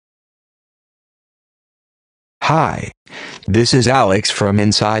Hi, this is Alex from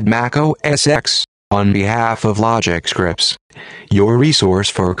Inside Mac OS X, on behalf of LogicProX, your resource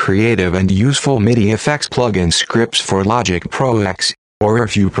for creative and useful MIDI effects plugin scripts for LogicProX, or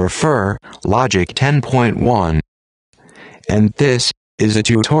if you prefer, Logic 10.1. And this is a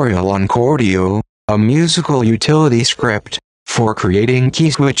tutorial on Chordio, a musical utility script for creating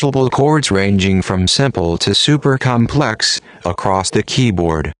key-switchable chords ranging from simple to super complex across the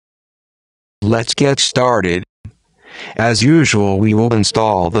keyboard. Let's get started. As usual, we will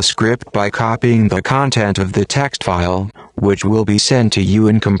install the script by copying the content of the text file, which will be sent to you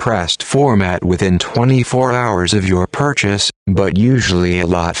in compressed format within 24 hours of your purchase, but usually a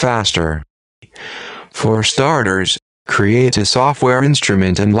lot faster. For starters, create a software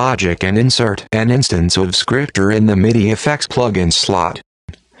instrument in Logic and insert an instance of Scripter in the MIDI effects plugin slot.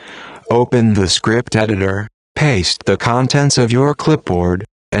 Open the script editor, paste the contents of your clipboard,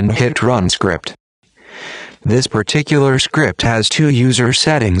 and hit Run Script. This particular script has two user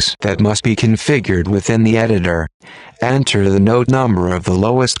settings that must be configured within the editor. Enter the note number of the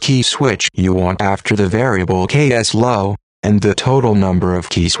lowest key switch you want after the variable KS low, and the total number of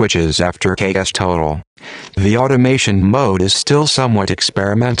key switches after KS total. The automation mode is still somewhat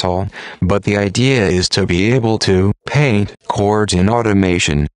experimental, but the idea is to be able to paint chords in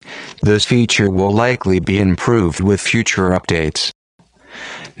automation. This feature will likely be improved with future updates.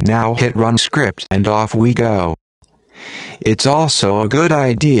 Now hit Run Script and off we go. It's also a good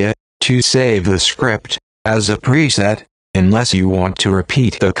idea to save the script as a preset, unless you want to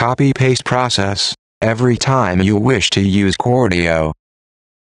repeat the copy-paste process every time you wish to use Chordio.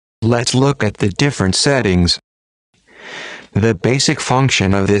 Let's look at the different settings. The basic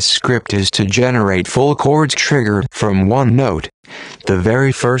function of this script is to generate full chords triggered from one note. The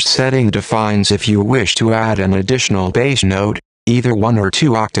very first setting defines if you wish to add an additional bass note, either 1 or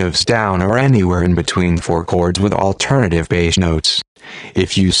 2 octaves down or anywhere in between 4 chords with alternative bass notes.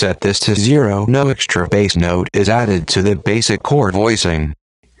 If you set this to 0, no extra bass note is added to the basic chord voicing.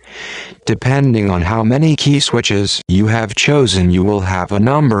 Depending on how many key switches you have chosen, you will have a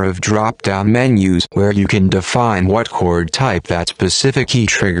number of drop-down menus where you can define what chord type that specific key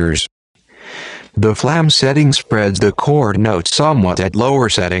triggers. The flam setting spreads the chord notes somewhat at lower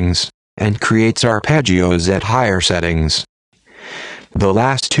settings, and creates arpeggios at higher settings. The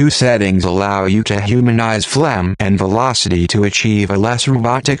last two settings allow you to humanize phlegm and velocity to achieve a less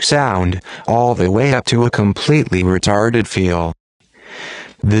robotic sound, all the way up to a completely retarded feel.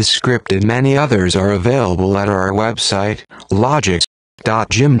 This script and many others are available at our website,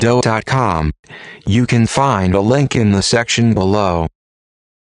 logic.jimdo.com. You can find a link in the section below.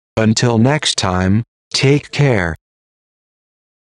 Until next time, take care.